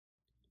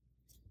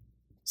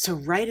So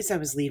right as I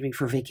was leaving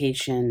for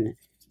vacation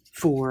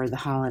for the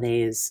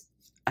holidays,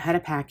 I had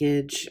a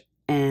package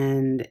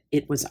and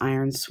it was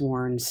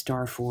Ironsworn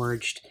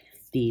Starforged,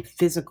 the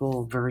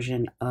physical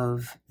version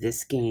of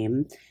this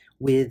game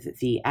with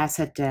the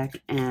asset deck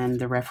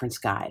and the reference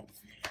guide.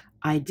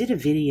 I did a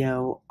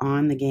video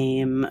on the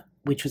game,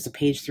 which was a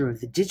page through of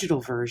the digital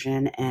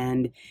version,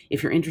 and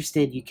if you're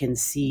interested, you can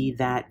see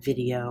that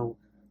video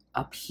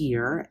up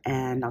here,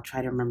 and I'll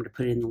try to remember to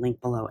put it in the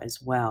link below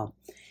as well.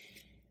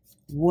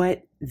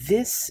 What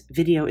this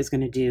video is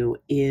going to do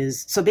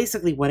is, so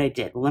basically what I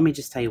did, well, let me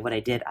just tell you what I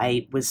did.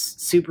 I was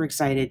super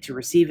excited to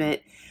receive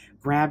it,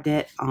 grabbed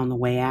it on the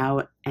way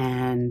out,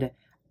 and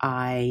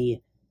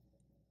I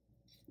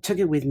took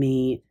it with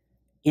me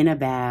in a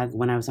bag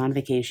when I was on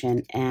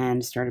vacation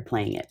and started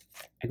playing it.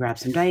 I grabbed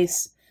some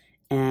dice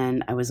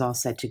and I was all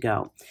set to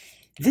go.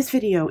 This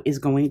video is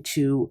going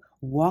to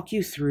walk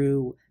you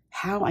through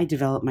how I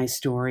developed my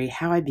story,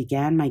 how I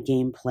began my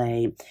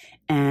gameplay,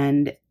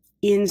 and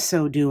in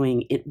so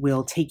doing, it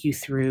will take you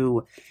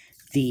through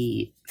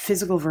the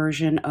physical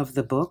version of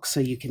the book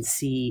so you can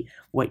see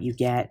what you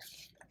get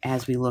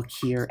as we look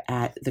here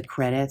at the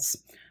credits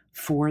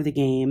for the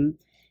game,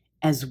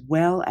 as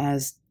well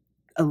as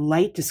a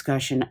light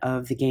discussion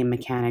of the game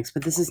mechanics.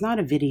 But this is not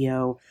a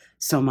video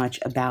so much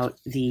about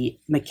the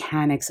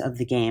mechanics of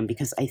the game,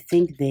 because I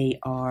think they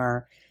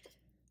are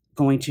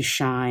going to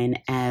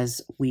shine as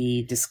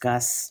we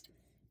discuss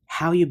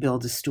how you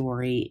build a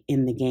story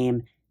in the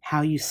game,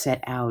 how you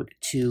set out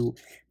to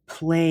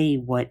play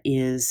what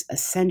is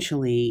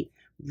essentially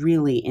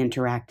really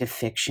interactive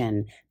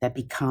fiction that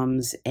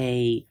becomes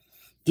a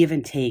give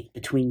and take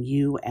between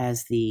you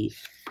as the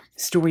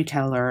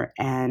storyteller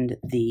and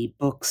the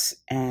books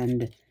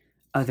and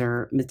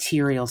other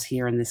materials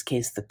here, in this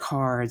case, the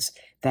cards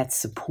that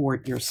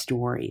support your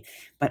story.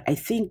 But I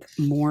think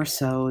more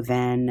so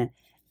than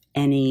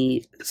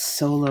any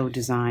solo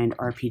designed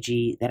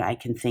RPG that I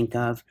can think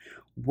of,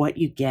 what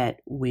you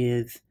get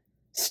with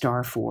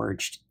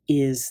Starforged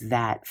is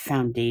that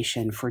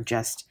foundation for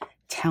just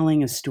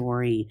telling a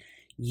story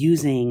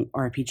using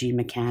RPG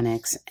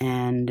mechanics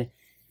and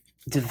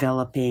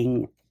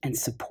developing and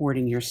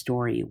supporting your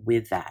story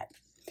with that.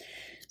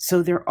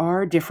 So there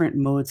are different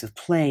modes of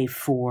play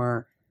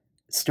for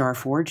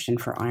Starforged and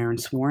for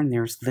Ironsworn.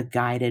 There's the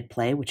guided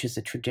play, which is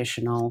a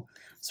traditional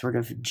sort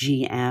of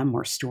GM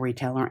or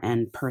storyteller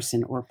and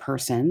person or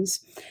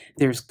persons.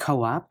 There's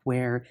co-op,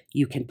 where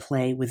you can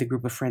play with a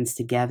group of friends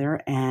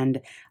together.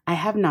 And I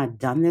have not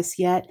done this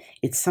yet.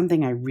 It's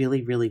something I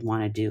really, really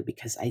want to do,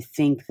 because I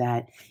think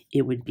that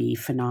it would be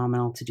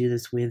phenomenal to do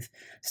this with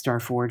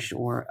Starforged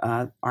or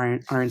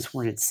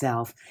Ironsworn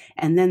itself.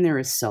 And then there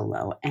is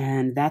solo,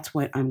 and that's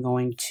what I'm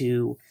going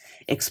to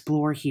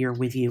explore here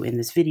with you in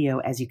this video,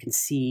 as you can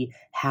see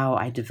how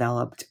I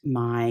developed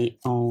my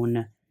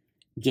own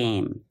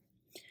game.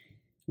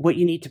 What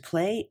you need to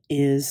play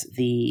is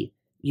you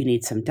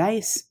need some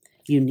dice.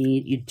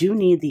 You do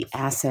need the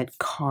asset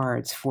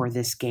cards for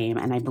this game,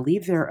 and I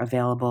believe they're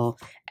available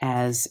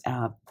as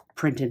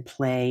print and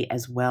play,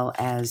 as well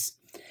as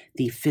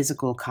the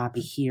physical copy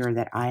here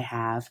that I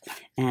have.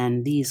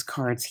 And these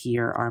cards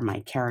here are my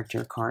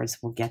character cards.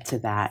 We'll get to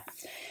that.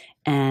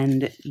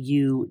 And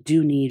you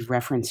do need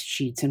reference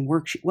sheets and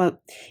worksheets.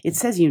 Well, it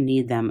says you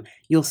need them.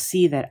 You'll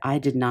see that I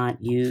did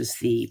not use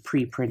the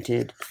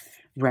pre-printed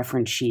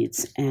reference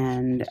sheets,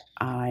 and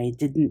I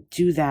didn't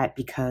do that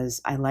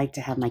because I like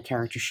to have my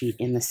character sheet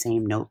in the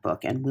same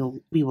notebook, and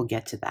we will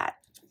get to that.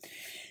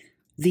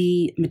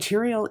 The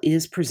material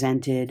is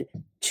presented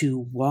to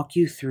walk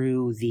you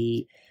through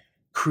the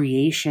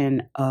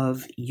creation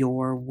of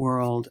your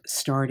world,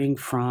 starting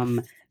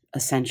from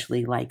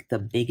essentially like the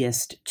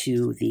biggest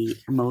to the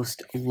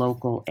most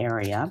local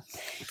area.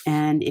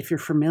 And if you're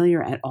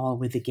familiar at all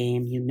with the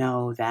game, you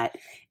know that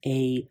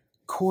a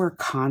core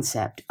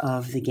concept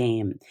of the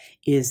game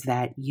is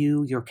that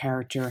your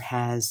character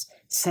has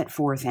set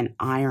forth an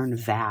iron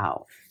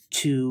vow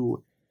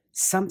to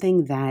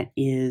something that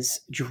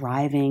is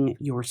driving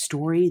your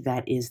story,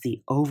 that is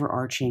the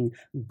overarching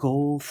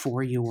goal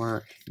for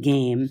your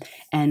game.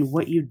 And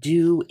what you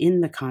do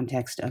in the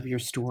context of your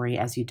story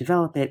as you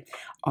develop it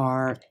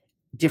are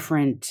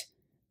different,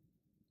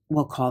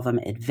 we'll call them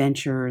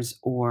adventures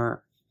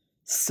or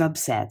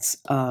subsets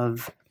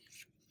of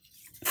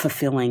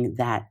fulfilling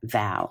that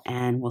vow,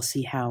 and we'll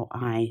see how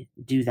I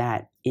do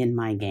that in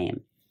my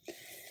game.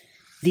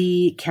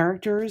 The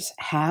characters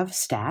have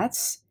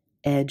stats: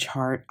 edge,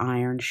 heart,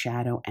 iron,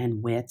 shadow,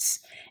 and wits,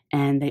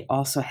 and they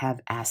also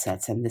have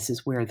assets, and this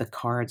is where the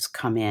cards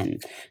come in.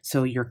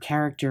 So your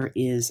character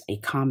is a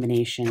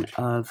combination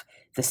of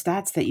the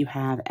stats that you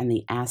have and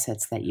the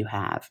assets that you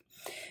have.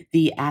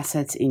 The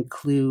assets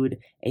include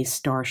a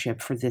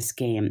starship for this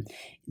game.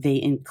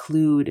 They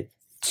include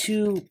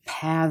two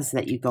paths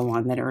that you go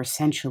on that are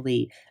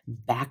essentially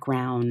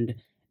background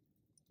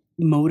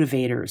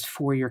motivators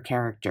for your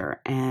character.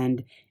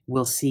 And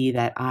we'll see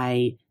that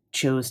I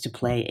chose to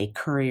play a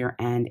courier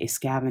and a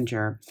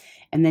scavenger.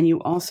 And then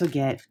you also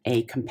get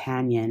a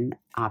companion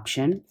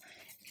option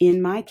in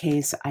my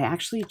case, I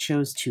actually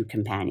chose 2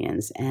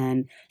 companions,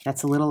 and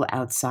that's a little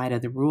outside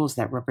of the rules.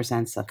 That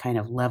represents a kind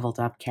of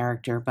leveled up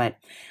character, but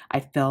I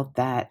felt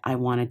that I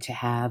wanted to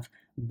have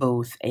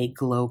both a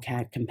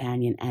Glowcat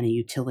companion and a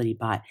utility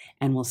bot,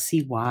 and we'll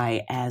see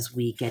why as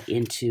we get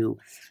into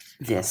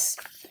this.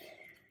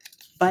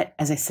 But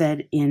as I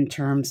said, in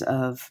terms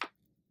of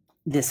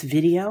this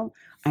video,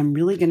 I'm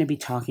really going to be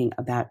talking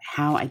about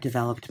how I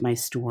developed my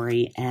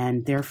story,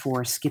 and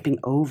therefore skipping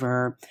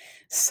over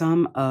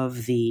some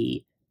of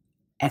the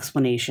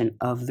explanation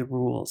of the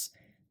rules,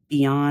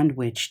 beyond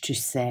which to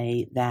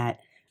say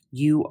that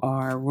you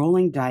are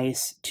rolling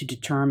dice to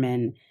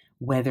determine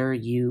whether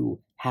you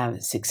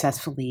have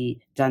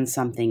successfully done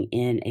something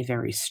in a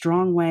very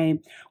strong way,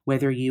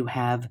 whether you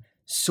have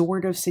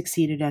sort of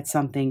succeeded at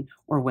something,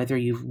 or whether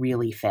you've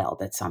really failed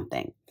at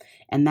something.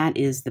 And that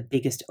is the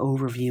biggest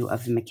overview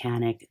of the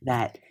mechanic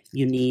that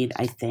you need,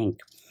 I think.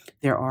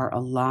 There are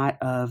a lot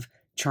of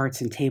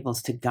charts and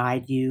tables to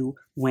guide you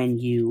when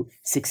you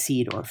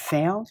succeed or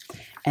fail,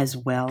 as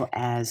well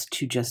as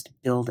to just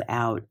build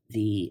out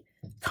the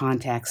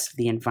context,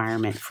 the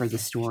environment for the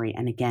story.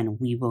 And again,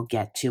 we will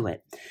get to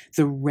it.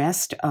 The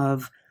rest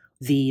of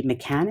the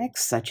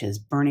mechanics, such as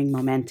burning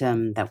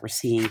momentum that we're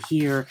seeing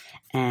here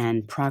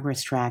and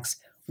progress tracks,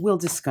 we'll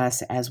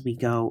discuss as we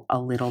go a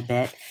little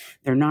bit.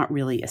 They're not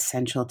really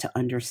essential to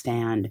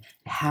understand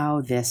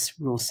how this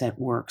rule set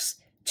works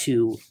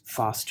to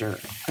foster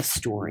a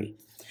story.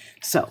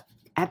 So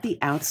at the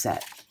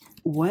outset,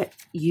 what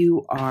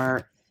you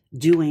are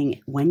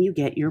doing when you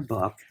get your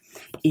book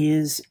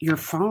is you're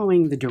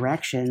following the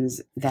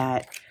directions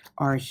that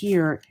are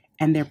here,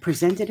 and they're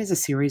presented as a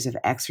series of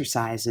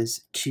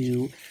exercises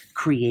to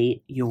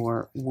create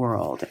your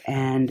world.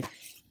 And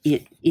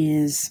it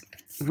is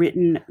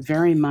written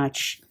very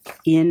much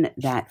in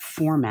that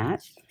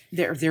format.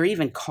 They're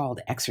even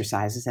called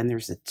exercises, and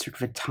there's a sort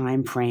of a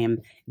time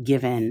frame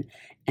given,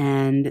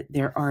 and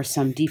there are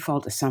some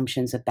default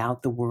assumptions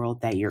about the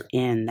world that you're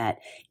in, that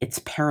it's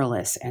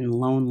perilous and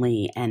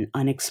lonely and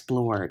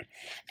unexplored,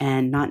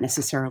 and not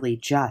necessarily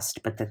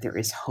just, but that there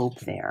is hope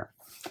there.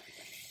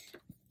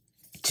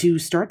 To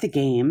start the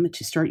game,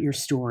 to start your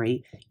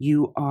story,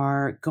 you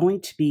are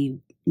going to be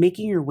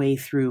making your way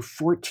through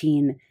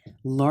 14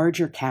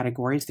 larger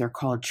categories. They're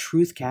called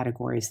truth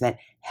categories that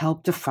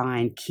help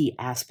define key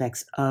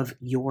aspects of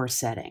your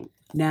setting.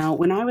 Now,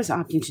 when I was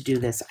opting to do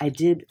this, I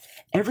did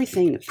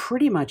everything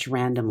pretty much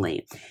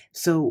randomly.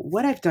 So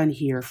what I've done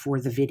here for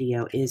the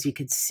video is you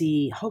could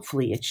see,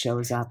 hopefully it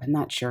shows up. I'm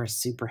not sure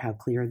super how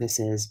clear this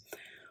is.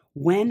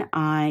 When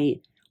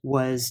I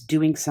was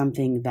doing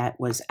something that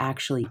was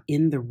actually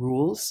in the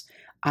rules,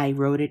 I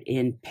wrote it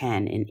in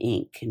pen, in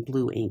ink, in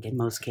blue ink in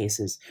most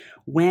cases.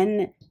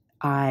 When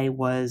I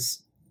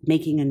was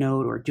making a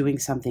note or doing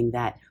something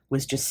that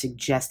was just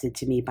suggested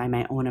to me by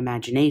my own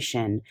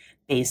imagination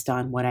based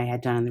on what I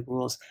had done in the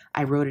rules,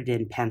 I wrote it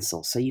in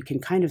pencil. So you can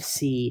kind of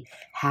see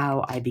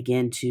how I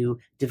began to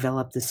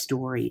develop the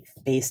story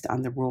based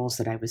on the roles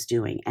that I was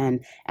doing.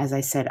 And as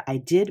I said, I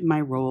did my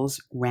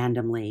roles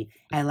randomly.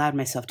 I allowed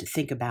myself to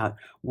think about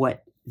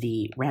what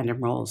the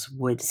random rolls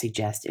would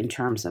suggest in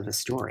terms of a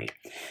story.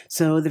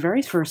 So the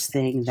very first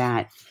thing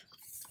that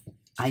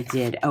I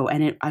did,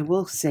 I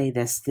will say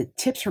this, the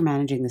tips for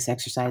managing this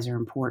exercise are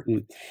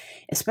important,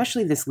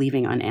 especially this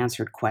leaving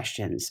unanswered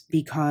questions,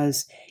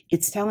 because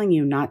it's telling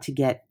you not to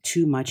get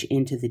too much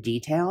into the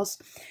details.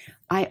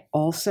 I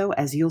also,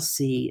 as you'll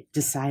see,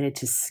 decided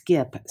to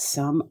skip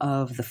some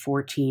of the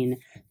 14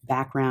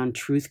 background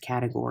truth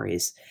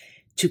categories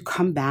to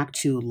come back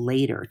to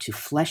later, to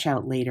flesh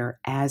out later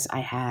as I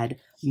had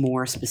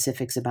more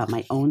specifics about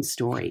my own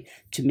story,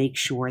 to make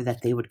sure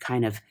that they would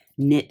kind of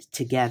knit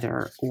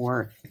together,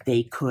 or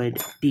they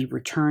could be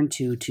returned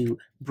to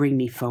bring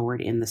me forward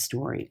in the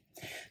story.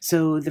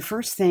 So the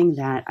first thing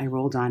that I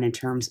rolled on in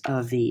terms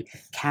of the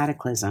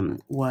cataclysm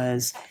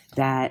was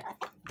that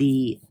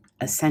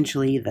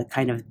essentially the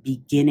kind of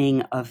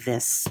beginning of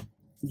this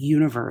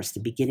universe, the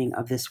beginning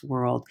of this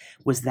world,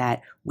 was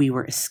that we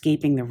were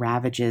escaping the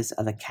ravages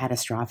of a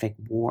catastrophic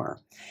war.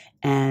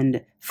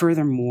 And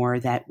furthermore,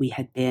 that we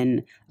had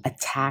been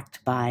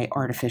attacked by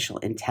artificial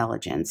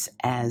intelligence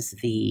as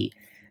the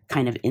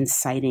kind of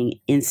inciting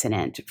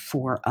incident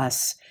for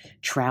us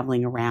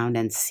traveling around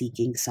and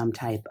seeking some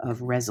type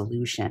of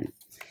resolution.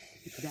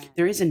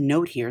 There is a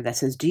note here that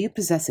says, do you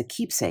possess a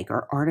keepsake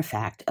or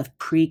artifact of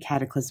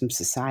pre-cataclysm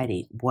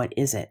society? What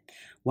is it?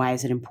 Why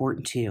is it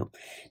important to you?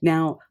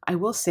 Now, I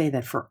will say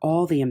that for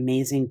all the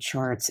amazing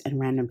charts and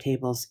random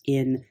tables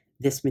in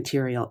this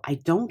material, I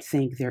don't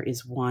think there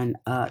is one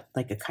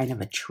like a kind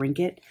of a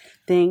trinket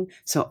thing.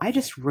 So I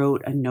just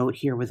wrote a note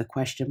here with a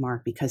question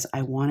mark because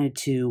I wanted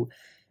to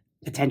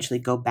potentially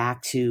go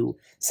back to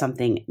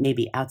something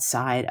maybe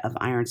outside of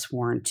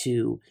Ironsworn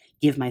to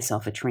give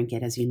myself a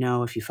trinket. As you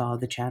know, if you follow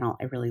the channel,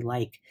 I really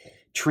like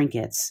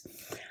trinkets.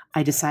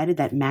 I decided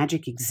that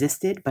magic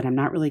existed, but I'm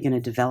not really going to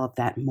develop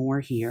that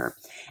more here.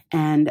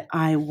 And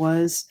I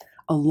was,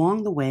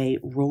 along the way,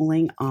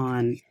 rolling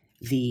on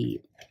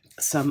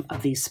some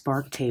of these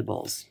spark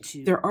tables.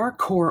 There are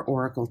core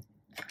oracle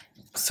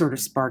sort of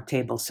spark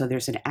tables. So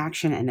there's an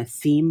action and a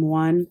theme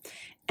one,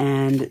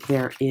 and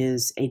there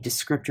is a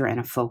descriptor and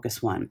a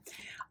focus one.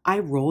 I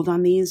rolled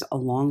on these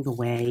along the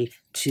way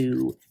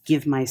to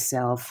give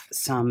myself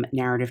some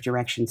narrative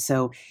direction.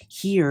 So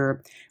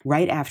here,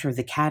 right after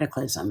the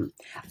cataclysm,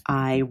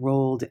 I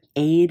rolled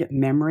aid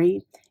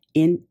memory,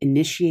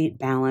 initiate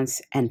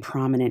balance, and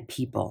prominent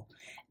people,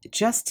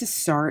 just to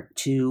start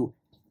to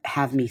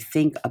have me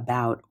think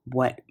about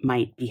what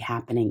might be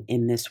happening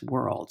in this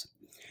world.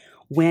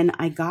 When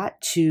I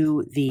got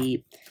to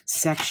the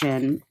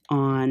section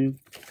on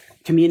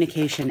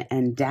communication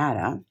and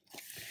data,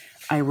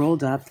 I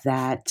rolled up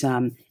that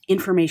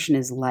information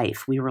is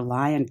life. We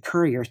rely on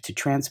couriers to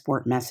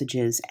transport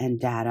messages and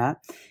data.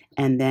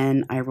 And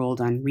then I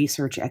rolled on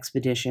research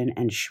expedition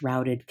and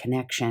shrouded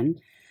connection.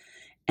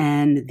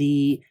 And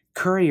the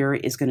courier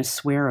is going to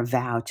swear a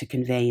vow to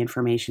convey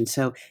information.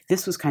 So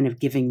this was kind of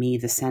giving me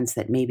the sense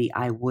that maybe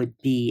I would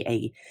be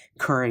a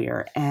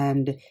courier.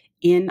 And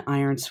in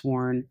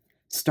Ironsworn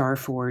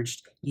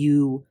Starforged,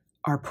 you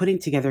are putting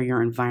together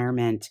your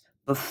environment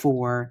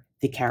before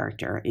the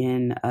character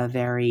in a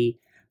very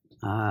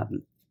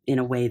in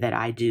a way that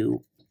I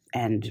do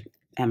and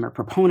am a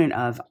proponent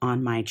of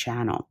on my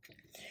channel.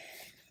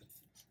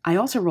 I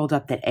also rolled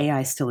up that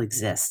AI still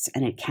exists,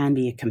 and it can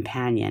be a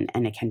companion,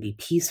 and it can be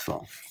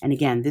peaceful. And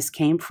again, this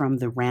came from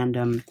the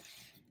random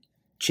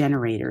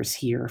generators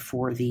here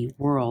for the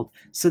world.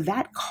 So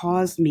that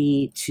caused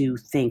me to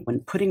think,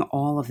 when putting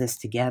all of this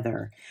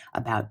together,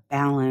 about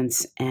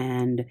balance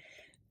and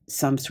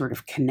some sort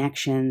of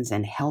connections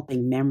and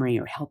helping memory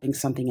or helping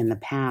something in the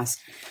past,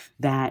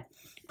 that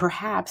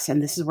perhaps,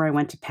 and this is where I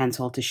went to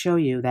pencil to show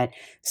you that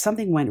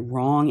something went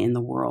wrong in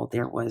the world.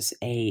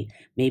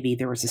 Maybe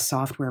there was a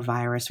software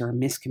virus or a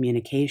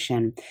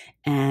miscommunication,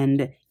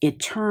 and it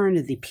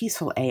turned the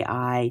peaceful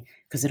AI,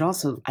 because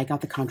I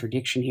got the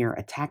contradiction here,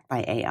 attacked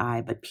by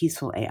AI, but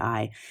peaceful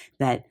AI,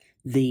 that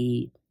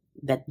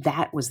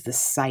was the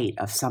site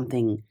of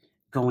something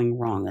going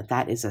wrong,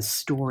 that is a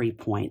story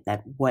point,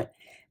 that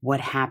what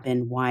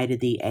happened, why did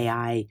the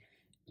AI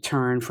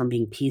turn from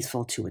being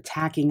peaceful to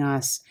attacking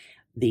us,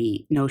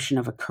 the notion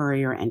of a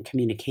courier and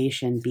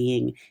communication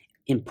being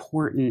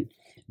important,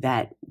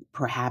 that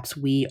perhaps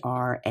we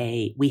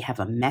have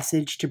a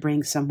message to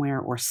bring somewhere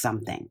or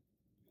something.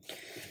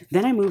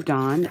 Then I moved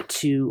on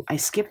I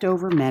skipped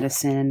over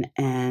medicine,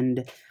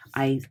 and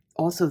I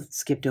also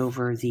skipped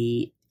over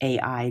the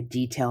AI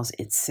details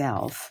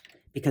itself,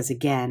 because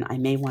again, I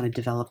may want to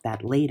develop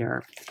that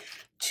later,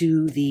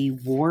 to the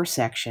war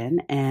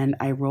section, and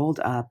I rolled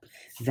up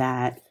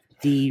that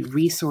the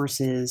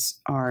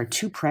resources are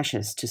too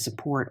precious to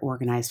support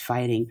organized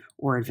fighting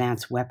or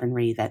advanced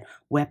weaponry, that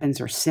weapons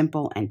are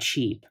simple and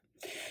cheap.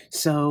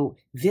 So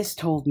this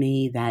told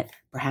me that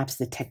perhaps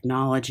the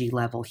technology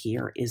level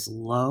here is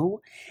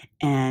low,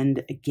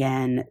 and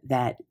again,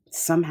 that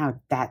somehow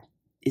that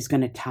is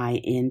going to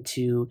tie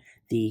into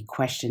the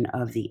question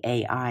of the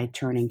AI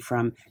turning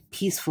from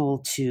peaceful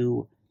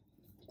to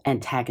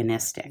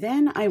antagonistic.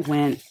 Then I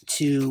went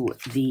to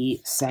the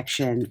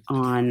section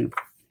on,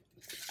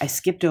 I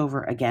skipped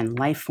over, again,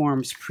 life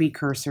forms,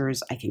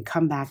 precursors. I can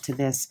come back to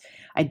this.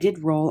 I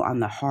did roll on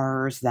the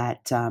horrors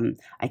that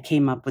I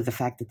came up with the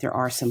fact that there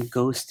are some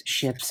ghost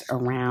ships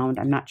around.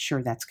 I'm not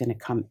sure that's going to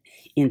come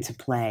into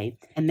play.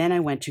 And then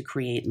I went to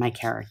create my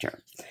character.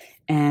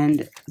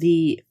 And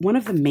one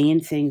of the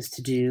main things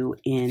to do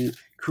in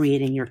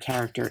creating your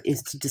character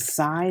is to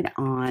decide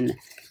on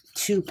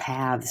two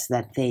paths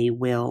that they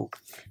will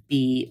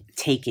be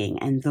taking,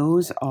 and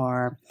those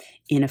are,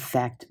 in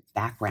effect,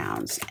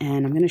 backgrounds.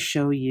 And I'm going to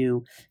show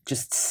you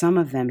just some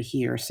of them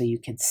here so you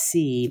can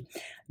see.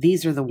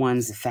 These are the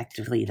ones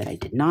effectively that I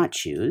did not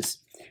choose,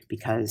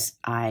 because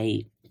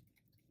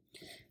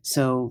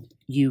so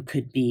you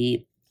could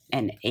be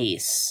an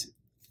ace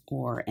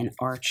or an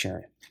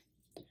archer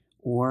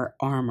or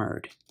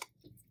armored.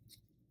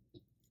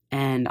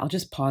 And I'll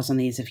just pause on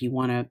these if you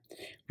want to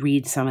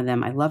read some of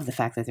them. I love the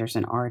fact that there's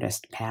an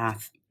artist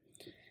path.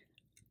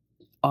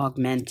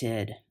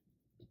 Augmented,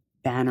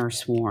 banner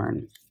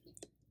sworn,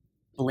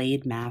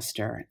 blade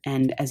master.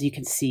 And as you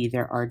can see,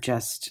 there are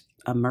just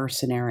a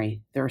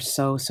mercenary. There are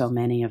so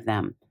many of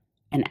them.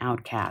 An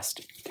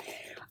outcast.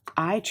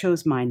 I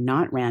chose mine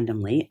not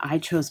randomly. I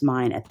chose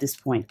mine at this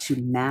point to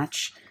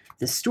match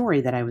the story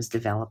that I was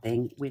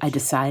developing. I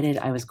decided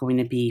I was going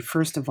to be,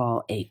 first of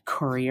all, a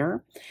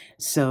courier,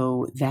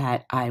 so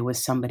that I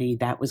was somebody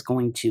that was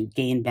going to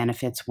gain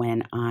benefits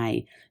when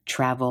I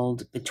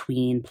traveled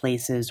between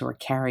places or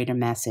carried a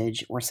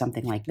message or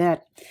something like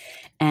that.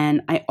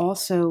 And I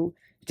also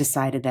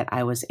decided that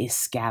I was a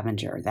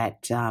scavenger,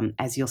 that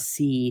as you'll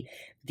see,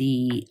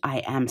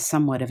 I am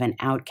somewhat of an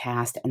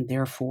outcast, and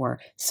therefore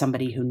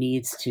somebody who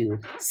needs to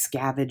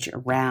scavenge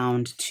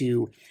around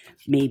to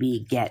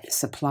maybe get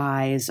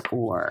supplies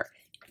or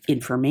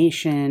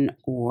information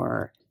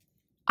or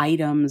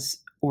items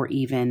or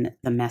even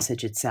the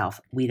message itself.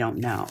 We don't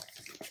know.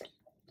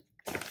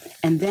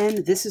 And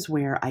then this is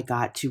where I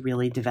got to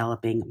really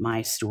developing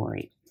my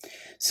story.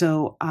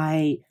 So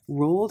I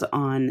rolled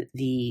on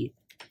the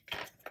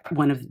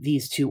one of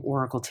these two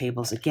oracle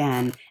tables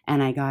again,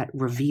 and I got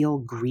reveal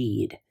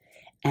greed.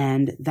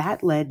 And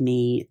that led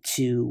me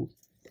to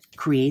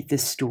create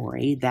this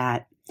story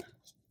that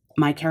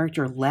my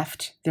character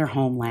left their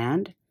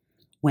homeland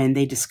when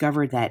they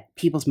discovered that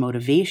people's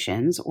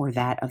motivations, or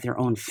that of their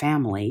own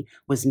family,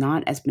 was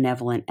not as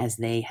benevolent as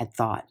they had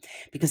thought.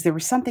 Because there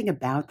was something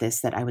about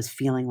this that I was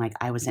feeling like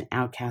I was an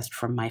outcast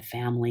from my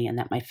family, and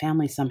that my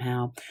family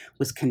somehow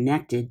was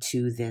connected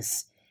to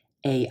this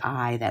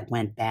AI that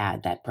went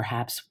bad, that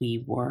perhaps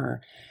we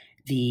were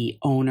the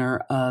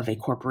owner of a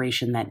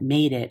corporation that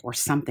made it, or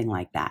something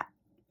like that.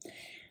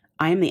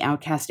 I am the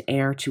outcast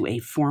heir to a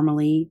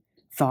formerly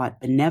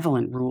thought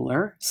benevolent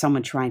ruler,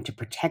 someone trying to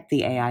protect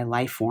the AI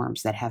life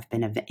forms that have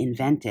been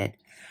invented.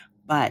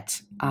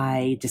 But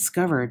I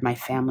discovered my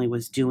family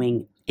was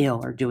doing ill,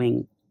 or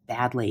doing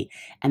badly,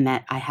 and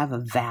that I have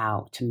a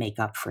vow to make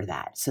up for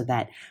that. So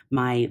that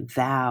my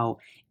vow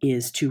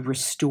is to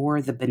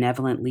restore the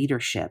benevolent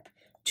leadership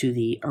to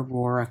the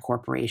Aurora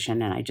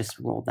Corporation. And I just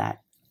rolled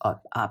that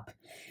up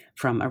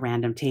from a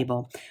random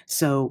table,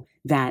 so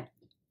that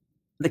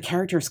the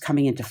character is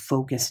coming into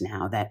focus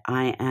now, that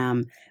I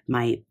am,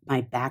 my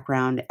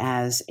background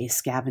as a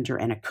scavenger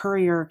and a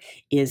courier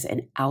is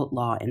an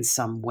outlaw in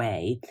some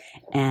way,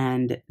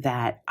 and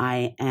that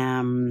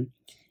I'm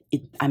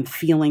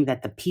feeling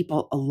that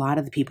a lot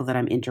of the people that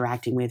I'm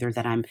interacting with, or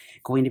that I'm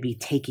going to be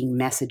taking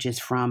messages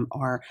from,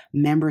 are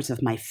members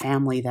of my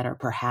family that are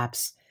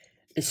perhaps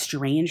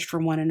estranged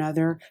from one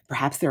another.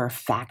 Perhaps there are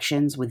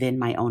factions within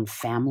my own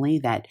family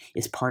that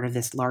is part of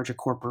this larger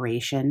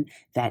corporation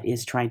that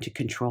is trying to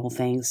control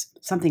things,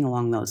 something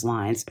along those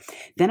lines.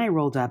 Then I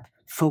rolled up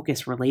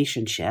focus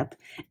relationship,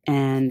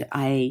 and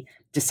I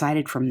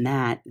decided from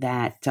that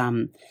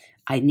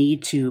I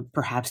need to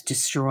perhaps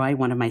destroy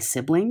one of my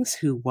siblings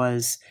who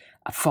was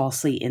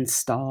falsely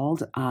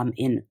installed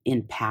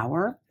in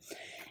power.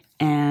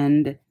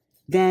 And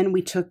then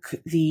we took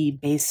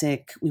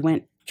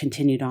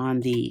continued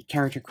on the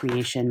character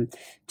creation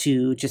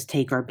to just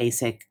take our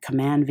basic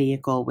command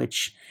vehicle,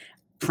 which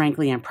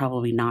frankly, I'm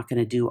probably not going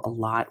to do a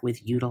lot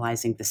with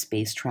utilizing the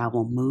space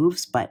travel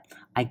moves, but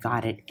I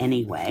got it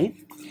anyway.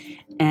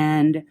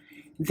 And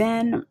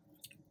then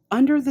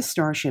under the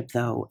starship,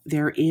 though,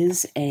 there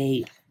is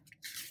a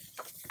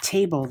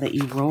table that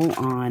you roll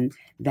on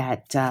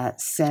that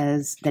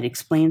that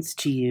explains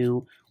to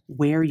you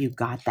where you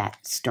got that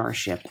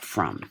starship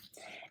from.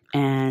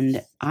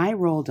 And I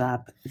rolled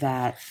up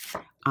that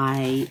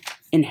I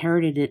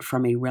inherited it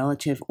from a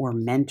relative or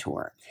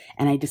mentor.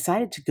 And I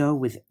decided to go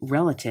with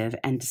relative,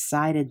 and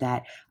decided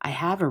that I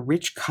have a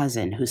rich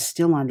cousin who's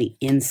still on the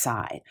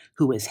inside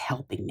who is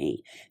helping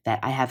me, that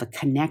I have a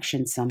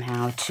connection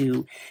somehow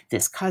to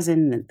this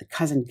cousin. That the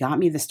cousin got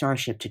me the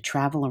starship to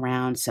travel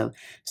around, so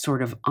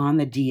sort of on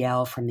the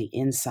DL from the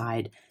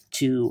inside,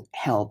 to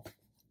help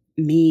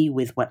me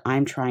with what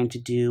I'm trying to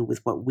do,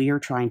 with what we're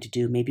trying to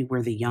do. Maybe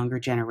we're the younger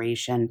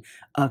generation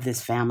of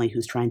this family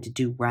who's trying to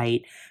do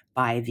right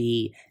by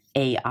the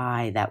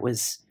AI that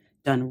was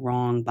done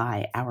wrong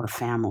by our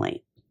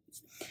family.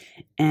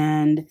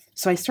 And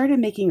so I started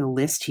making a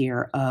list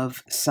here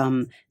of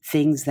some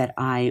things that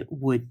I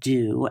would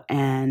do.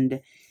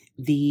 And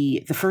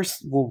the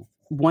first, well,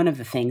 one of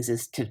the things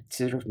is to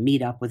sort of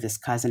meet up with this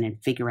cousin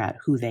and figure out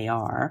who they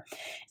are.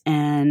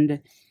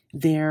 And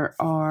there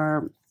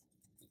are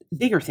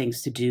bigger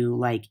things to do,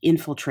 like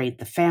infiltrate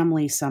the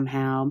family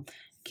somehow.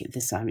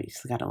 This time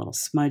it's got a little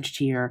smudged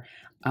here.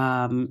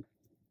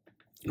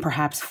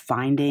 Perhaps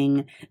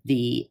finding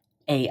the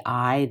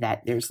AI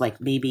that there's like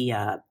maybe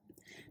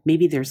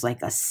there's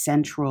like a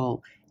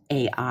central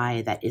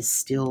AI that is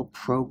still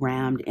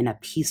programmed in a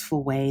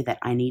peaceful way that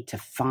I need to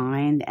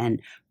find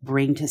and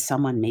bring to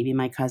someone, maybe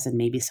my cousin,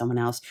 maybe someone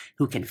else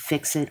who can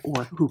fix it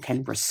or who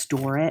can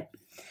restore it.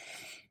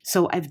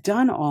 So I've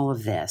done all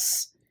of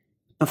this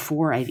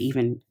before I've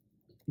even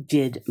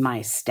did my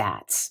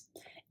stats.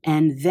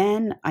 And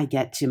then I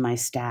get to my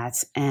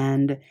stats,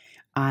 and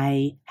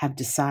I have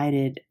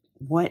decided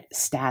what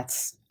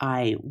stats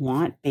I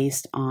want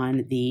based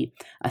on the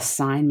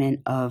assignment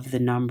of the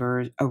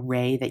number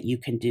array that you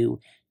can do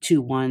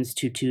 2 1s,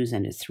 2 2s,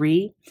 and a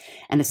 3.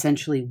 And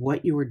essentially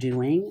what you are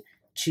doing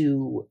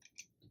to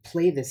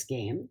play this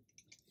game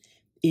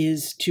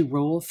is to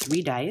roll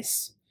 3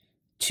 dice,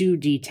 2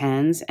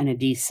 d10s, and a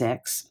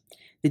d6.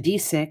 The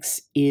d6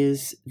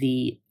 is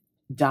the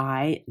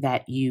die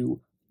that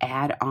you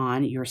add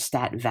on your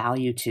stat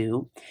value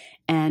to,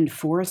 and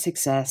for a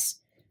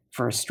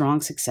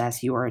strong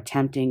success, you are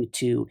attempting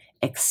to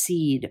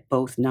exceed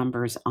both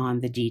numbers on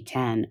the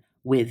d10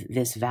 with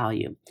this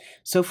value.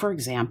 So for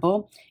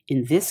example,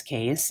 in this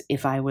case,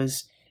 if I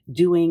was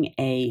doing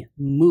a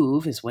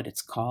move, is what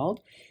it's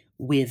called,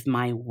 with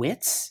my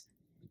wits,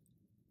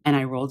 and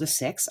I rolled a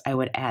 6, I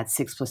would add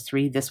 6 plus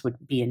 3, this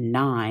would be a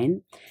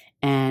 9.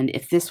 And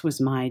if this was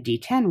my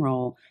d10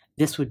 roll,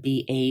 this would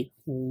be a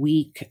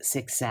weak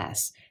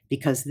success,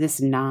 because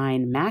this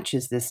 9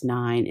 matches this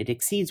 9. It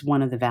exceeds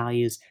one of the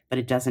values, but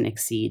it doesn't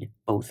exceed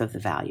both of the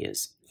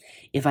values.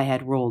 If I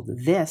had rolled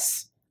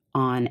this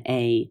on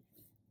a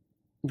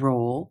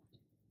roll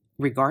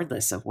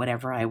regardless of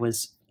whatever I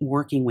was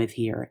working with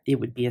here, it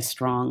would be a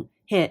strong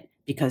hit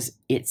because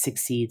it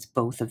succeeds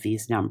both of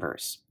these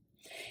numbers.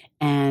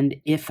 And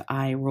if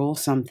I roll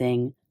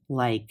something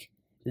like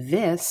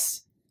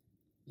this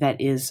that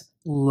is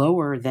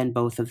lower than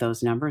both of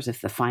those numbers,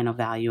 if the final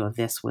value of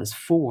this was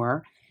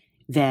 4,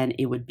 then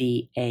it would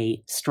be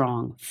a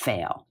strong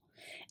fail.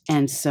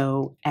 And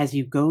so as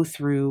you go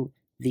through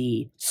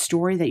the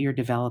story that you're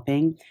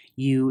developing,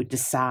 you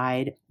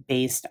decide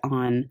based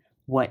on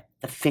what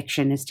the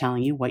fiction is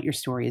telling you, what your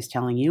story is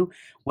telling you,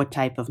 what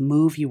type of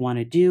move you want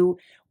to do,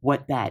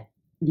 what that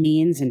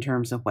means in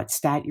terms of what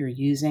stat you're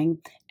using,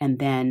 and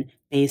then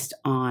based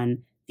on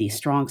the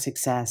strong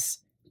success,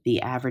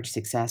 the average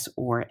success,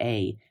 or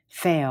a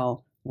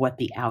fail, what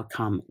the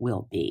outcome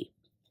will be.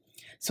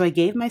 So I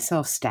gave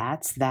myself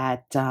stats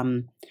that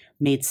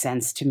made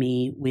sense to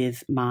me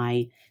with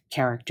my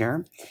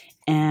character,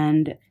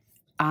 and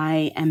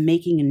I am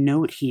making a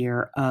note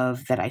here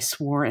of that I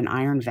swore an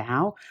iron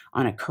vow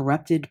on a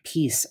corrupted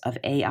piece of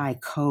AI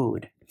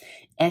code,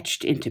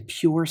 etched into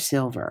pure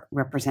silver,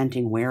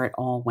 representing where it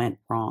all went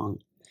wrong.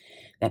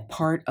 That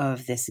part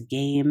of this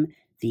game,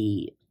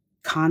 the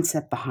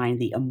concept behind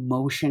the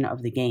emotion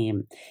of the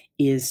game,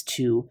 is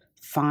to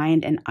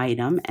find an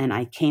item, and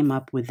I came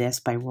up with this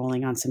by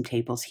rolling on some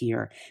tables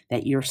here,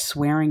 that you're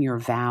swearing your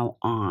vow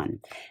on.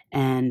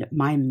 And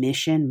my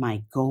mission,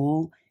 my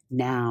goal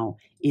now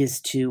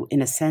is to,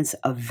 in a sense,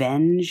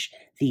 avenge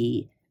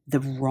the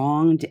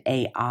wronged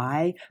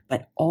AI,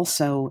 but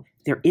also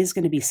there is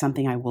going to be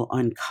something I will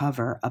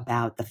uncover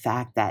about the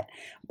fact that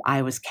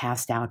I was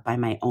cast out by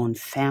my own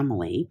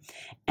family,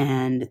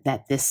 and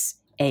that this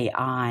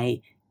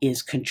AI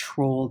is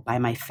controlled by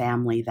my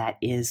family that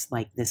is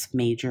like this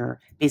major,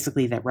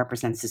 basically that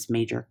represents this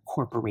major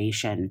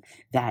corporation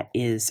that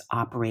is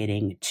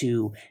operating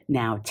to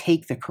now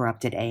take the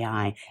corrupted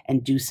AI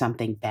and do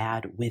something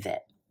bad with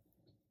it.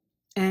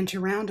 And to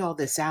round all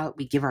this out,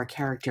 we give our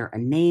character a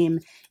name.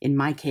 In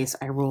my case,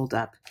 I rolled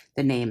up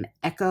the name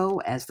Echo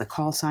as the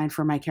call sign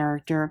for my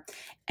character,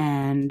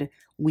 and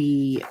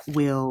we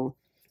will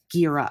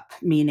gear up,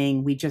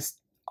 meaning we just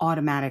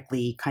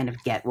automatically kind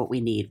of get what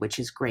we need, which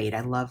is great.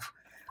 I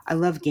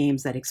love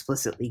games that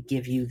explicitly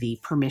give you the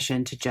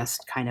permission to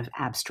just kind of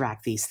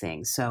abstract these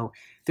things. So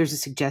there's a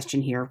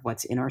suggestion here of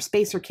what's in our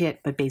spacer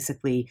kit, but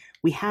basically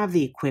we have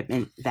the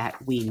equipment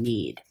that we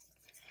need.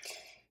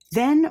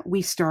 Then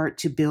we start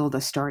to build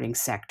a starting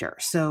sector.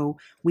 So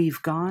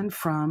we've gone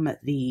from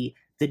the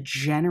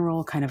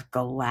general kind of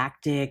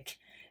galactic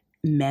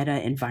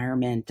meta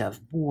environment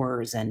of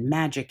wars and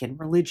magic and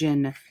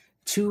religion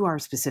to our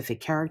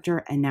specific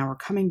character, and now we're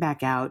coming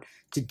back out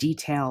to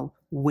detail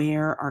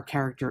where our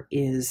character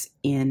is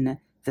in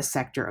the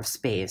sector of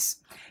space.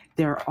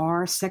 There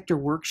are sector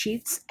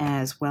worksheets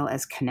as well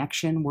as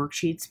connection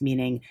worksheets,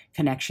 meaning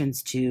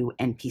connections to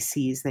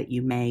NPCs that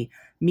you may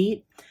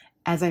meet.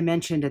 As I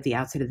mentioned at the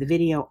outset of the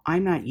video,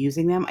 I'm not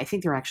using them. I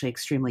think they're actually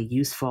extremely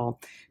useful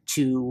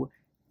to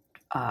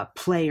a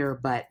player,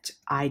 but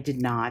I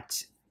did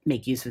not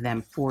make use of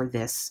them for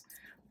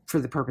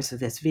the purpose of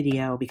this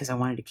video, because I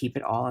wanted to keep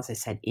it all, as I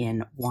said,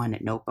 in one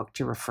notebook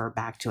to refer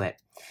back to it.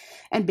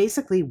 And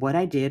basically what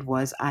I did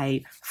was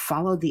I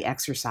followed the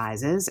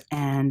exercises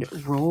and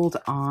rolled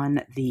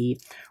on the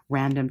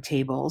random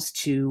tables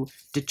to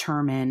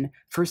determine,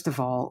 first of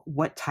all,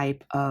 what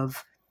type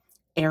of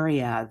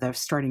area, the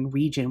starting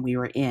region we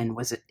were in.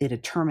 Was it a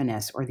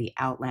terminus or the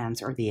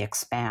outlands or the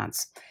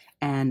expanse?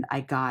 And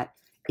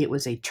it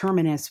was a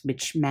terminus,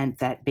 which meant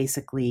that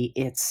basically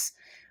it's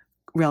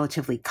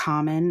relatively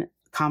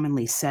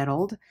commonly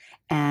settled.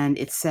 And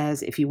it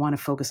says, if you want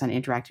to focus on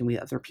interacting with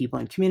other people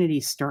and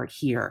communities, start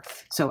here.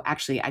 So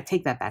actually, I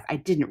take that back. I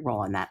didn't roll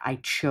on that. I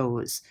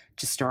chose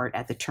to start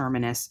at the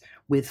terminus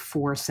with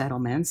 4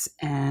 settlements.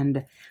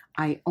 And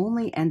I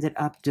only ended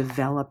up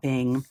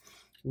developing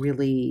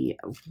really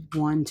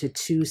 1 to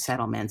 2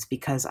 settlements,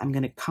 because I'm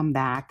going to come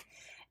back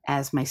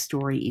as my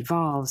story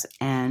evolves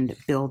and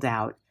build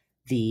out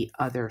the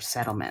other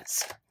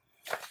settlements.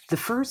 The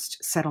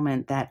first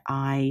settlement that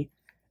I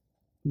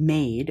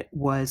made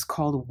was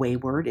called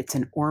Wayward. It's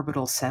an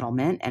orbital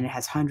settlement, and it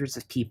has hundreds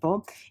of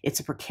people. It's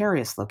a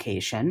precarious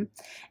location.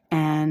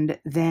 And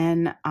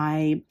then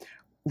I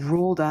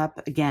rolled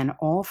up, again,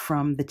 all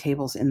from the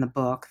tables in the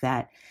book,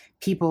 that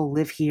people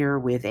live here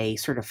with a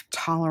sort of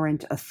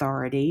tolerant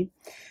authority.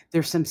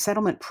 There's some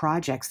settlement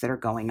projects that are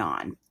going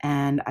on,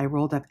 and I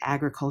rolled up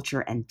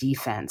agriculture and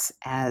defense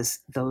as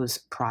those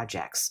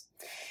projects.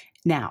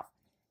 Now,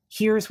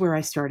 here's where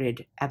I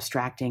started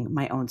abstracting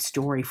my own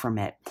story from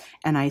it.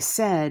 And I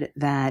said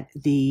that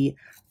the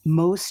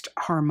most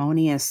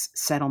harmonious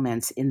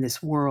settlements in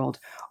this world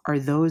are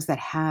those that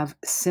have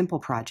simple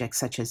projects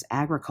such as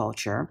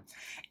agriculture,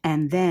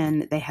 and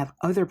then they have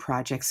other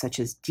projects such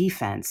as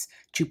defense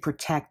to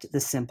protect the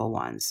simple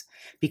ones.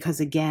 Because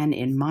again,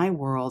 in my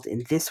world,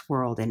 in this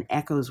world, in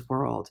Echo's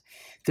world,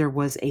 there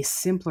was a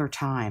simpler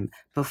time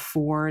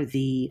before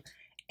the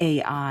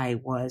AI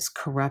was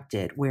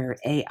corrupted, where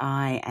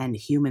AI and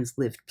humans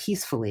lived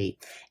peacefully.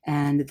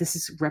 And this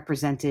is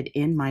represented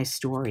in my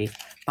story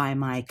by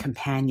my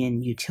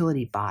companion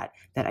utility bot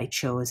that I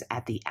chose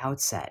at the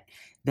outset.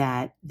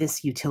 That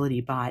this utility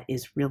bot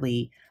is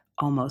really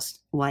almost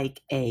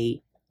like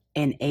an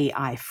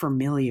AI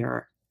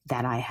familiar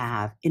that I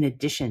have in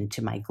addition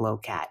to my glow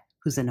cat,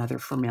 who's another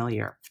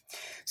familiar.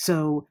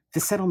 So the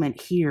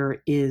settlement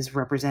here is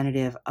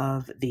representative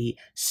of the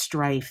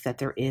strife that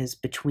there is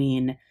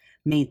between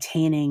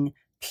maintaining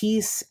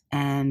peace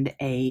and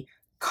a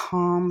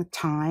calm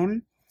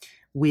time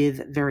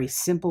with very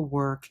simple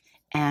work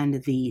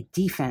and the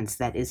defense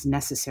that is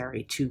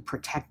necessary to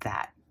protect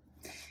that.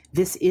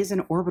 This is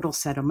an orbital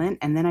settlement,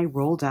 and then I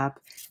rolled up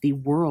the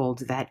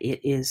world that it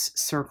is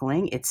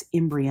circling. It's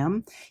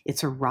Imbrium.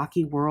 It's a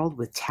rocky world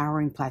with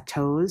towering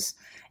plateaus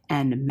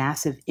and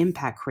massive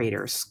impact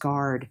craters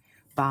scarred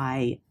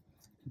by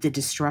the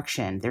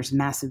destruction. There's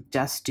massive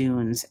dust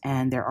dunes,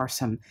 and there are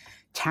some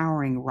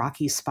towering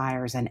rocky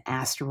spires and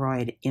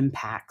asteroid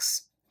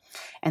impacts.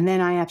 And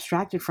then I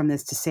abstracted from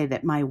this to say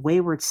that my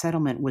wayward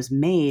settlement was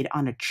made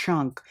on a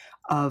chunk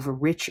of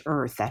rich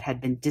earth that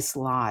had been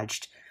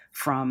dislodged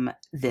from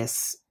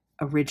this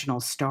original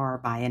star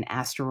by an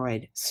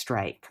asteroid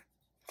strike.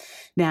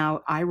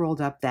 Now, I rolled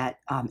up that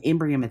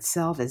Imbrium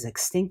itself is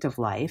extinct of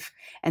life,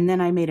 and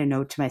then I made a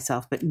note to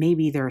myself, but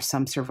maybe there are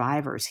some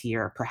survivors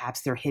here.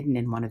 Perhaps they're hidden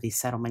in one of these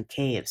settlement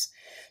caves.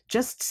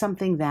 Just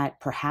something that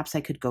perhaps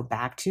I could go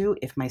back to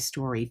if my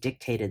story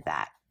dictated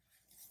that.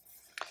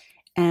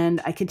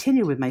 And I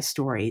continue with my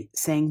story,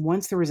 saying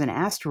once there was an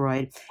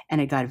asteroid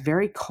and it got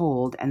very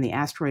cold and the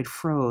asteroid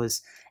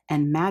froze,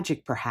 and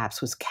magic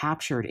perhaps was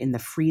captured in the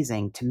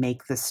freezing to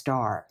make the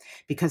star,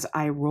 because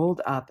I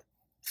rolled up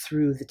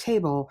through the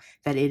table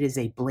that it is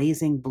a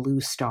blazing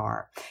blue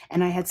star.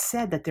 And I had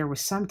said that there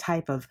was some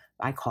type of,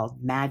 I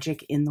called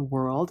magic in the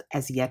world,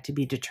 as yet to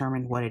be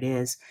determined what it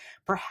is.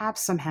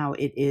 Perhaps somehow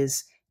it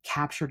is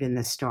captured in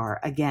the star.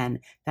 Again,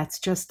 that's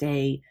just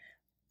a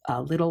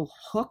little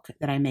hook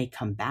that I may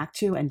come back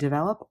to and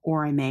develop,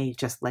 or I may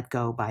just let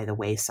go by the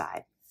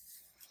wayside.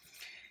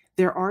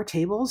 There are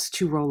tables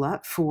to roll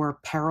up for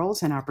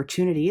perils and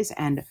opportunities,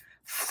 and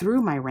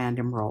through my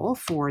random roll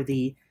for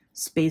the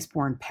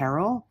spaceborne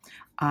peril,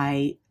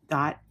 I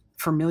got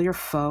familiar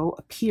foe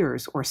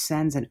appears or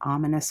sends an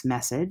ominous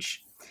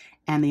message,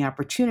 and the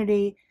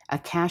opportunity, a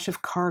cache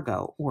of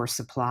cargo or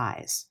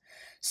supplies.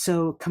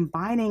 So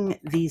combining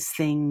these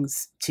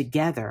things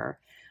together,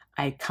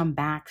 I come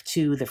back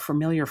to the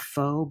familiar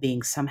foe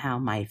being somehow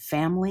my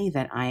family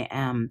that I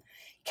am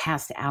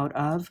cast out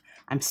of.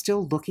 I'm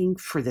still looking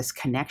for this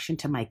connection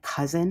to my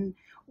cousin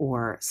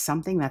or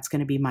something. That's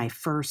going to be my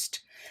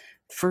first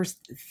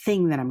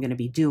thing that I'm going to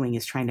be doing,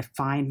 is trying to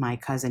find my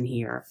cousin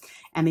here.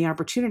 And the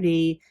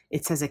opportunity,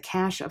 it says a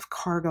cache of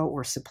cargo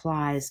or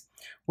supplies.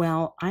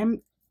 Well,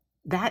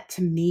 that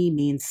to me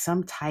means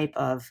some type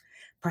of,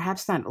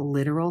 perhaps not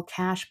literal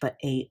cache, but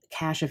a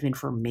cache of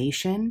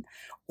information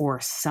or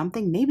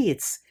something. Maybe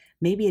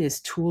it is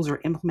tools or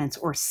implements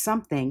or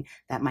something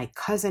that my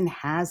cousin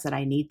has that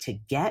I need to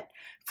get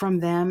from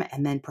them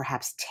and then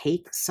perhaps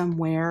take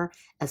somewhere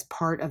as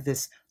part of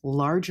this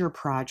larger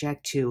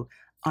project to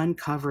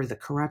uncover the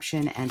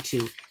corruption and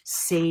to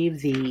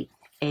save the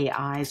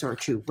AIs, or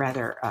to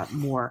rather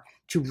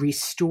to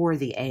restore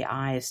the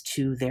AIs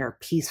to their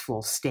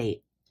peaceful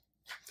state.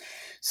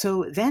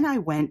 So then I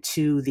went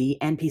to the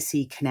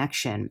NPC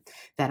connection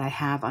that I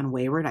have on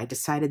Wayward. I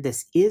decided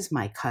this is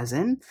my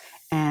cousin,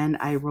 and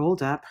I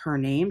rolled up her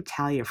name,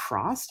 Talia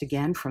Frost,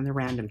 again from the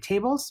random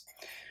tables,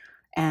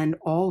 and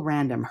all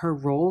random. Her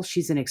role,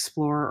 she's an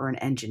explorer or an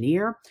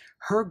engineer.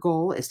 Her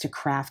goal is to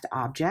craft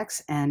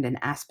objects, and an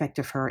aspect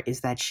of her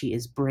is that she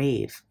is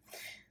brave.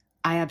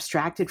 I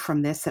abstracted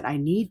from this that I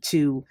need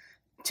to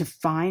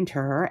find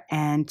her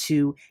and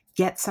to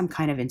get some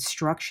kind of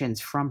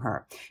instructions from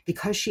her.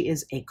 Because she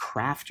is a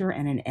crafter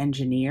and an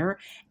engineer,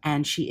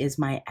 and she is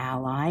my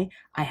ally,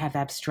 I have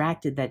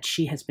abstracted that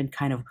she has been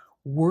kind of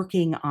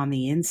working on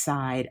the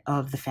inside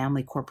of the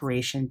family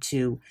corporation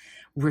to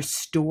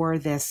restore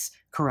this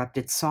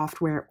corrupted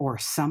software or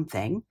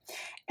something.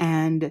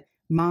 And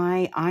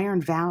my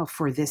iron vow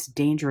for this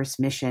dangerous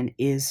mission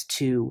is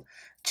to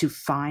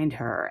find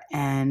her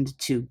and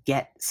to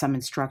get some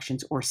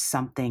instructions or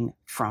something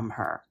from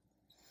her.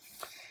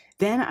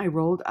 Then I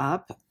rolled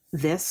up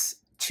this.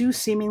 Two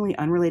seemingly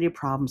unrelated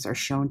problems are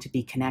shown to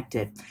be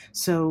connected.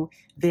 So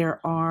there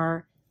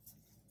are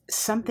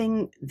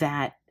something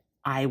that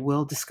I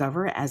will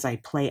discover as I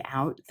play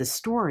out the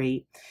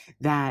story,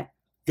 that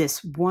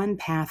this one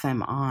path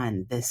I'm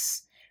on,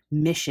 this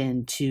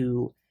mission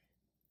to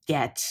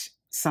get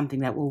something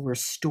that will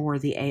restore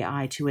the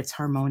AI to its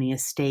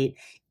harmonious state,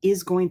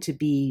 is going to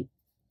be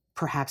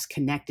perhaps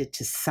connected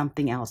to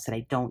something else that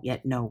I don't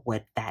yet know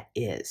what that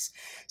is.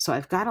 So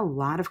I've got a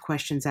lot of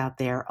questions out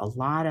there, a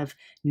lot of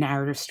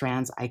narrative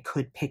strands I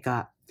could pick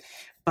up.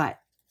 But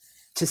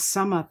to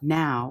sum up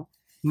now,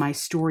 my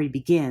story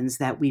begins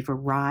that we've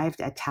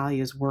arrived at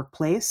Talia's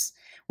workplace,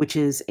 which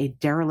is a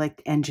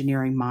derelict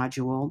engineering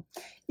module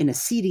in a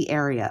seedy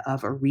area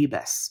of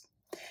Erebus.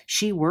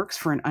 She works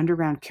for an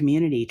underground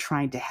community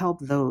trying to help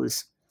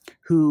those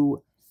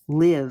who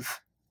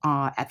live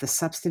at the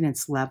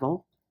subsistence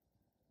level.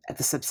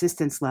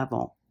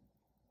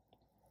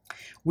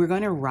 We're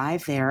going to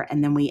arrive there,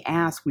 and then we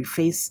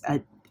face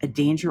a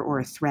danger or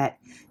a threat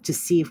to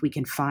see if we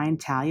can find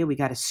Talia. We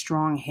got a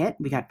strong hit.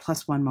 We got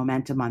 +1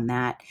 momentum on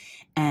that.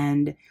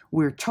 And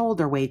we're told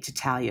our way to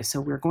Talia.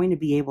 So we're going to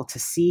be able to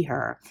see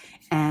her.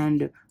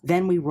 And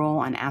then we roll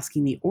on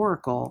asking the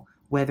Oracle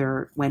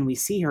whether when we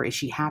see her, is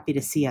she happy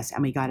to see us?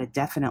 And we got a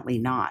definitely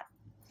not.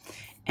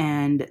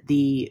 And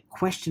the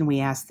question we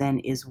ask then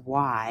is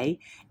why?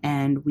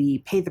 And we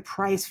pay the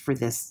price for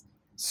this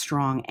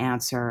strong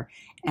answer.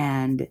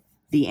 And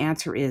the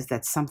answer is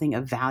that something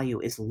of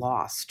value is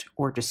lost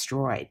or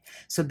destroyed.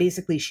 So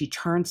basically, she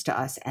turns to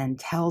us and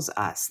tells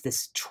us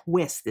this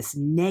twist, this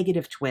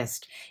negative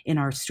twist in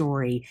our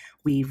story.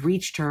 We've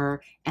reached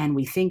her, and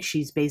we think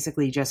she's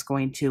basically just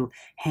going to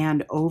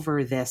hand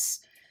over this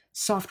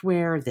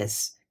software,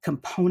 this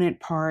component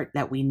part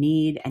that we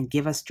need, and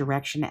give us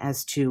direction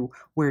as to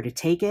where to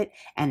take it.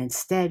 And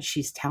instead,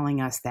 she's telling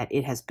us that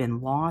it has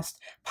been lost,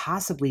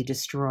 possibly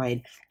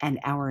destroyed, and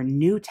our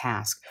new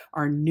task,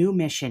 our new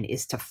mission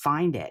is to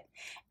find it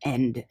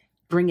and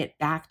bring it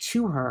back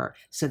to her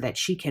so that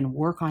she can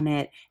work on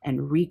it and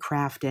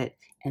recraft it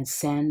and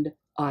send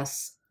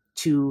us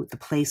to the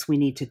place we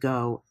need to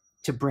go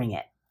to bring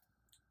it.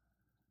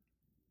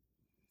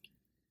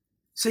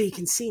 So you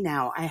can see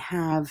now I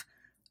have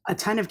a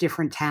ton of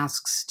different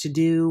tasks to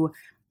do.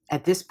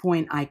 At this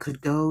point, I could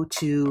go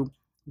to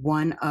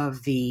one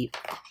of the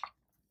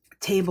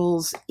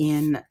tables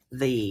in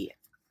the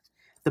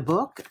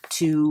book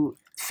to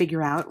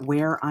figure out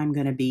where I'm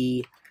going to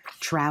be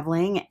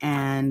traveling,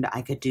 and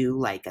I could do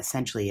like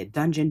essentially a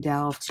dungeon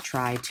delve to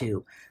try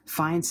to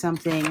find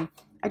something.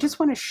 I just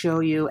want to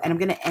show you, and I'm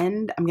going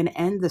to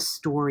end the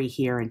story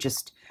here and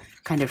just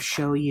kind of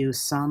show you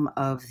some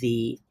of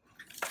the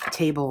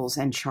tables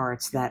and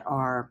charts that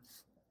are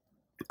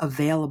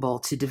available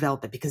to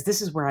develop it, because this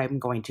is where I'm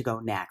going to go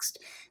next.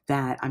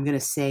 That I'm going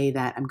to say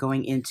that I'm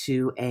going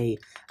into a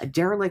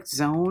derelict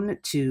zone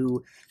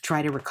to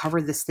try to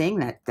recover this thing,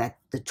 that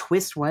the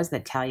twist was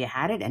that Talia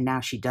had it and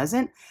now she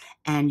doesn't.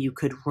 And you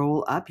could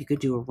roll up, you could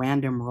do a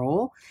random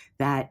roll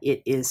that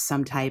it is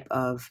some type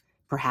of,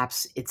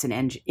 perhaps it's in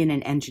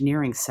an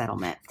engineering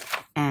settlement.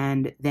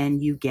 And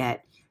then you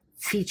get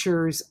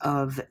features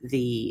of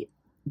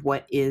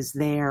what is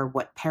there,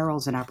 what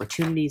perils and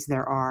opportunities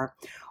there are.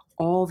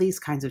 All these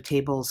kinds of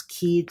tables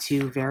keyed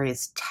to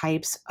various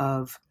types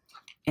of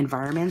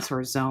environments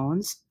or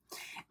zones.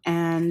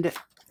 And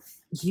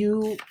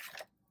you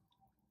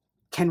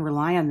can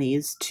rely on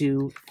these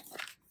to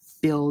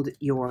build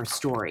your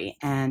story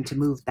and to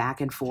move back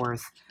and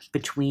forth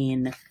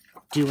between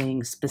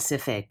doing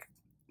specific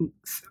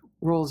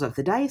rolls of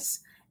the dice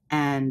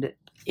and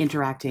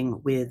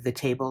interacting with the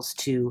tables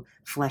to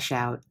flesh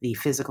out the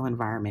physical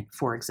environment,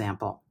 for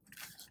example.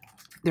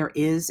 There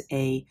is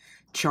a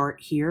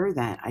chart here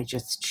that I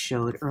just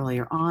showed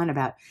earlier on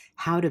about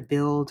how to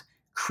build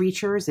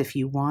creatures. If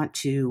you want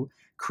to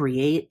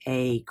create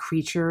a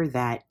creature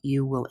that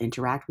you will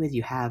interact with,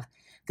 you have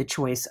the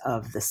choice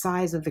of the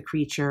size of the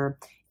creature,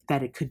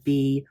 that it could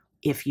be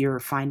if you're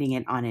finding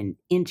it on an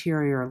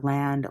interior,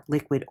 land,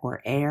 liquid,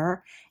 or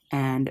air,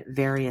 and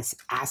various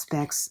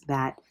aspects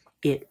that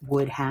it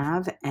would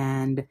have,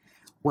 and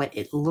what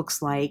it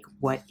looks like,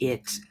 what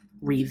it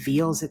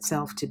reveals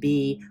itself to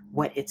be,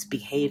 what its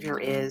behavior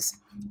is,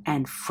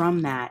 and from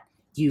that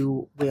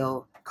you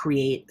will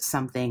create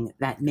something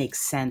that makes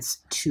sense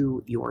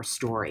to your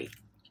story.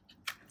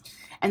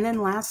 And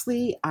then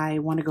lastly, I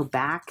want to go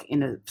back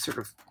in a sort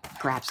of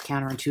perhaps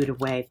counterintuitive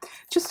way,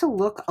 just to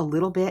look a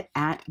little bit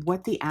at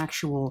what the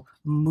actual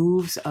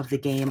moves of the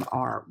game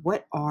are.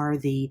 What are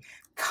the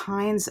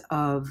kinds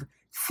of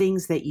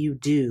things that you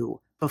do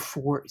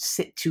before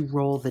to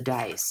roll the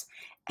dice?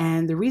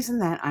 And the reason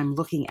that I'm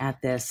looking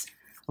at this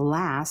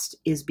last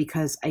is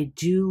because I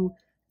do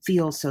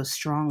feel so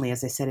strongly,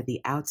 as I said at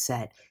the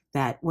outset,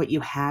 that what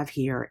you have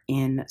here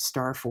in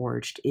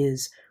Starforged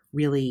is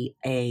really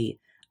a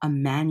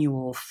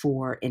manual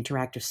for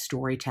interactive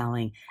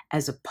storytelling,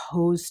 as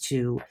opposed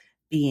to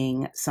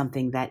being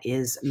something that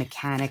is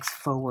mechanics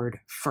forward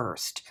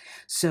first.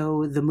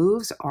 So the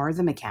moves are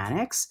the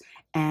mechanics,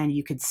 and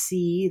you can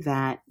see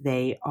that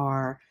they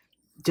are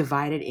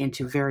divided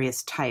into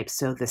various types.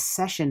 So the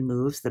session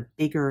moves, the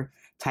bigger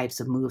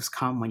types of moves,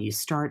 come when you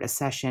start a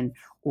session,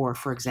 or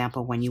for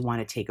example, when you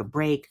want to take a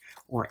break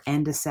or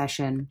end a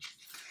session.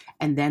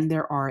 And then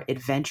there are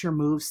adventure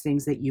moves,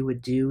 things that you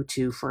would do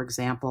to, for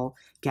example,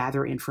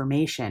 gather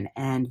information.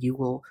 And you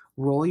will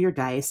roll your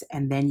dice,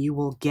 and then you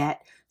will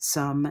get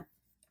some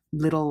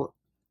little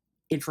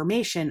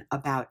information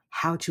about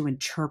how to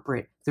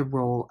interpret the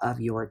roll of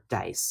your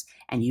dice.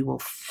 And you will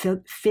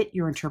fit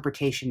your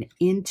interpretation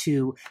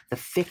into the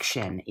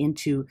fiction,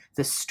 into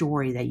the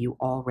story that you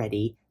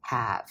already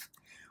have.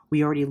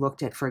 We already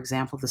looked at, for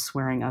example, the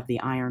swearing of the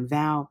iron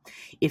vow.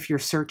 If you're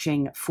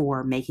searching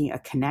for making a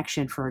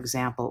connection, for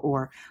example,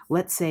 or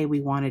let's say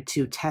we wanted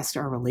to test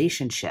our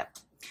relationship,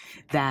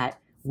 that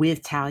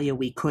with Talia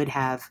we could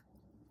have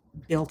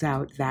built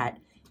out that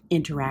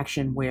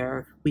interaction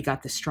where we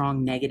got the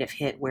strong negative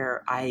hit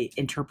where I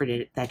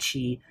interpreted that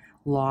she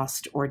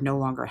lost or no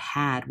longer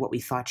had what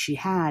we thought she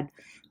had.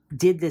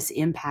 Did this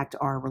impact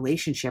our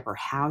relationship, or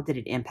how did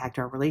it impact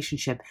our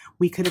relationship?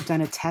 We could have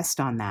done a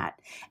test on that.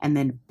 And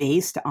then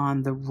based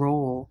on the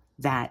role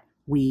that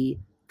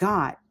we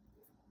got,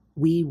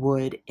 we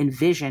would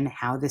envision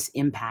how this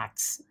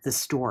impacts the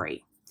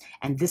story.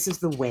 And this is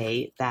the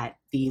way that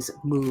these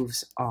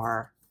moves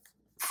are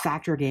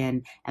factored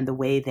in and the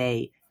way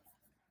they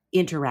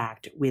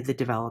interact with the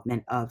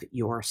development of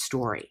your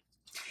story.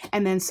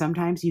 And then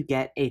sometimes you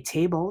get a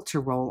table to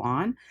roll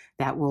on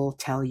that will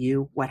tell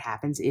you what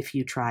happens if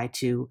you try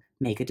to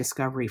make a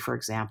discovery, for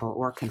example,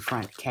 or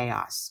confront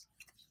chaos.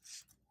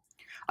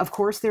 Of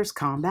course, there's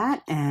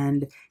combat,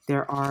 and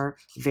there are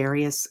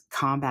various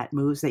combat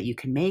moves that you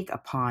can make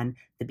upon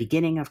the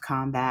beginning of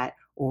combat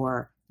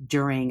or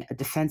during a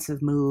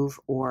defensive move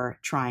or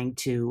trying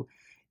to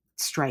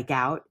strike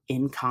out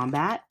in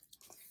combat.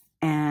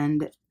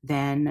 And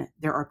then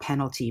there are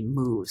penalty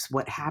moves.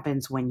 What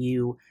happens when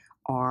you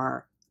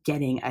are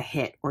getting a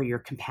hit, or your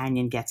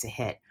companion gets a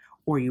hit,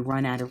 or you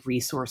run out of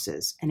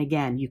resources? And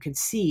again, you can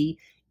see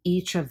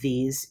each of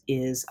these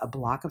is a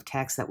block of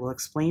text that will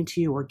explain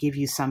to you or give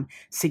you some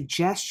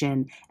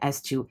suggestion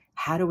as to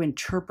how to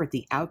interpret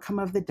the outcome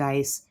of the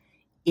dice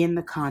in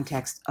the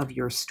context of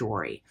your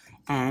story.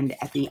 And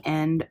at the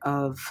end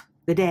of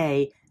the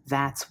day,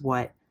 that's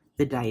what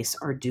the dice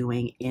are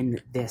doing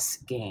in this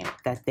game,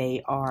 that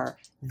they are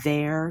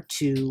there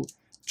to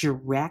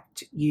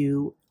direct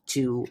you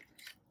to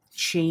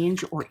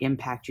change or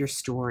impact your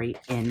story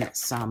in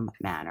some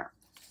manner.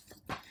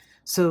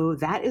 So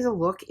that is a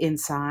look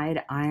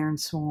inside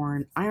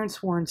Ironsworn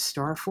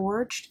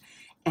Starforged,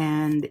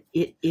 and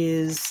it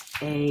is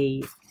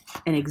an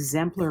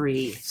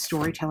exemplary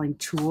storytelling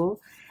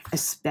tool,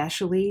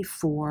 especially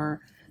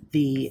for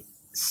the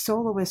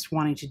soloist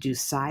wanting to do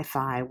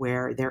sci-fi,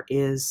 where there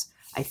is,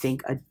 I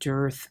think, a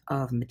dearth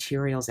of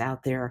materials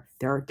out there.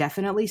 There are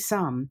definitely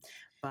some.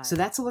 So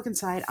that's a look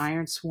inside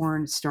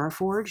Ironsworn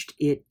Starforged.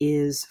 It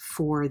is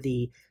for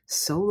the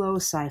solo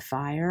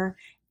sci-fier,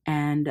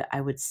 and I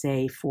would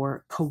say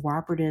for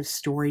cooperative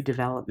story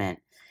development,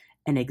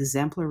 an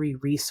exemplary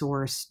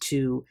resource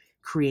to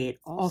create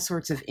all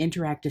sorts of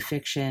interactive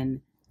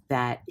fiction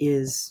that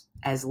is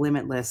as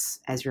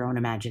limitless as your own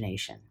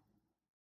imagination.